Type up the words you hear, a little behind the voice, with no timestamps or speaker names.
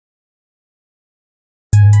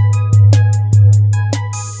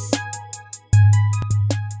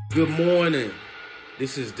Good morning.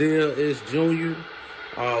 This is Dale S. Jr.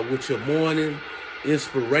 With your morning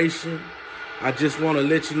inspiration. I just want to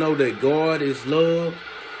let you know that God is love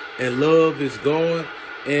and love is God.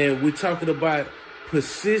 And we're talking about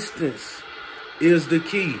persistence is the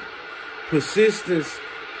key. Persistence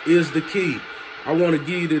is the key. I want to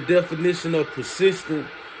give you the definition of persistent.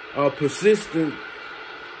 Persistent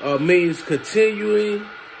means continuing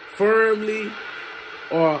firmly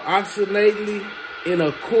or obstinately in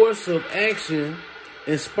a course of action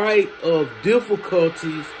in spite of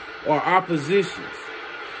difficulties or oppositions,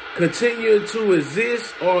 continuing to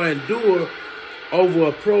exist or endure over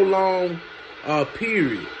a prolonged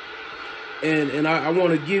period. And I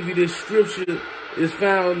want to give you this scripture. It's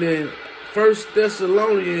found in 1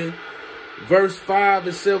 Thessalonians verse 5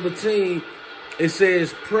 and 17. It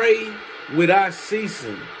says, pray without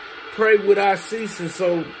ceasing. Pray without ceasing.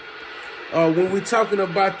 So when we're talking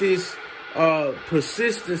about this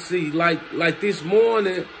persistency, like this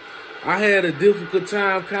morning, I had a difficult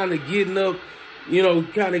time kind of getting up,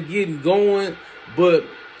 kind of getting going, but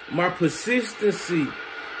my persistency,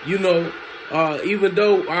 even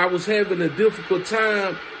though I was having a difficult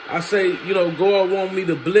time, I say, God want me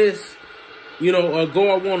to bless, or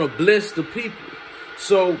God want to bless the people.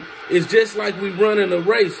 So it's just like we running a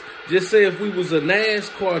race. Just say if we was a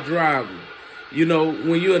NASCAR driver,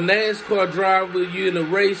 when you're a NASCAR driver, you're in a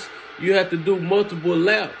race, you have to do multiple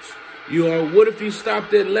laps. What if you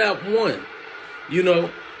stopped at lap 1?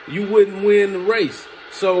 You wouldn't win the race.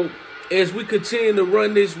 So as we continue to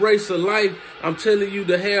run this race of life, I'm telling you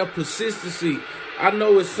to have persistency. I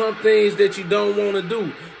know it's some things that you don't want to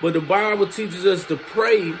do, but the Bible teaches us to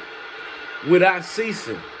pray without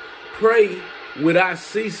ceasing. Pray without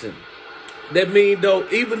ceasing. That means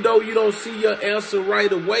even though you don't see your answer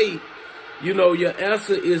right away, your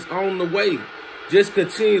answer is on the way. Just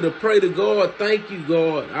continue to pray to God. Thank you,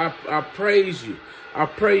 God. I praise you. I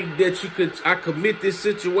pray that I commit this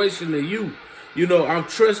situation to you. I'm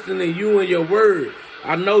trusting in you and your word.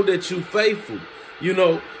 I know that you're faithful.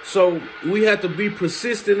 So we have to be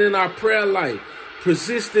persistent in our prayer life,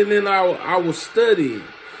 persistent in our studying.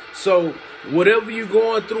 So whatever you're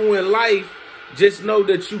going through in life, just know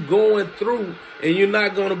that you're going through and you're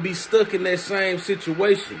not going to be stuck in that same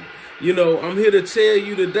situation. I'm here to tell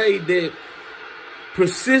you today that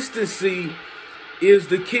persistency is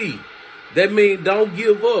the key. That means don't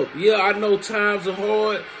give up. Yeah, I know times are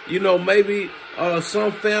hard. Maybe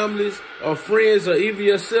some families or friends or even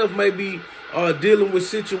yourself may be dealing with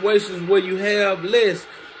situations where you have less.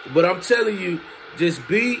 But I'm telling you, just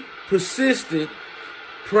be persistent,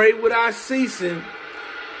 pray without ceasing,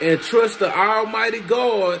 and trust the Almighty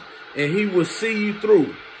God, and He will see you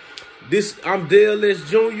through. I'm Dale S.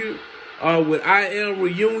 Jr. With I Am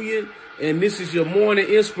Reunion. And this is your morning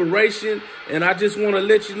inspiration. And I just want to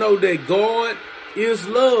let you know that God is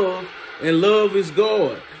love and love is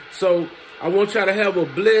God. So I want y'all to have a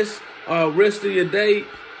blessed rest of your day.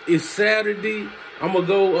 It's Saturday. I'm going to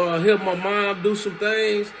go help my mom do some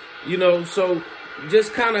things, So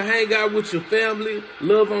just kind of hang out with your family.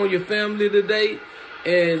 Love on your family today.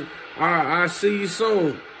 And I'll see you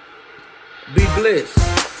soon. Be blessed.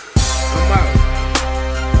 I'm out.